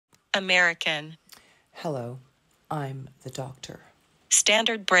American. Hello, I'm the doctor.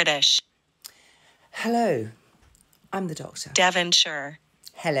 Standard British. Hello, I'm the doctor. Devonshire.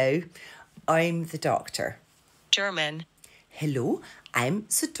 Hello, I'm the doctor. German. Hello, I'm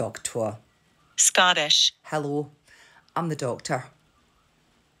the doctor. Scottish. Hello, I'm the doctor.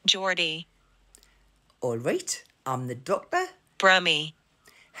 Geordie. All right, I'm the doctor. Brummie.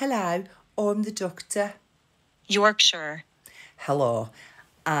 Hello, I'm the doctor. Yorkshire. Hello,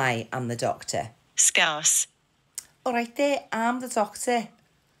 I am the doctor. Scouse. All right there, I'm the doctor.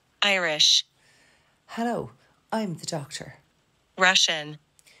 Irish. Hello, I'm the doctor. Russian.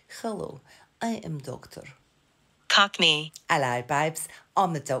 Hello, I am doctor. Cockney. Hello, babes,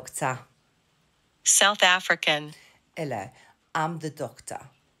 I'm the doctor. South African. Hello, I'm the doctor.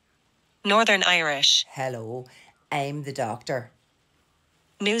 Northern Irish. Hello, I'm the doctor.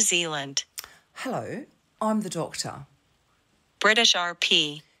 New Zealand. Hello, I'm the doctor. British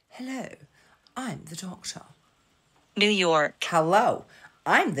RP. Hello, I'm the doctor. New York. Hello,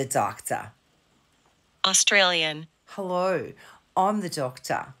 I'm the doctor. Australian. Hello, I'm the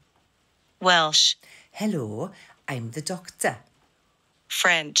doctor. Welsh. Hello, I'm the doctor.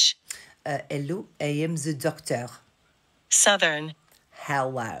 French. Hello, I am the doctor. Southern.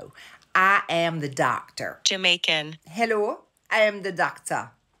 Hello, I am the doctor. Jamaican. Hello, I am the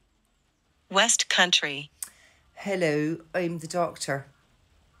doctor. West Country. Hello, I'm the doctor.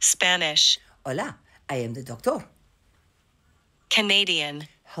 Spanish. Hola, I am the doctor. Canadian.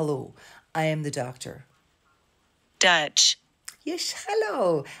 Hello, I am the doctor. Dutch. Yes,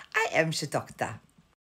 hello, I am the doctor.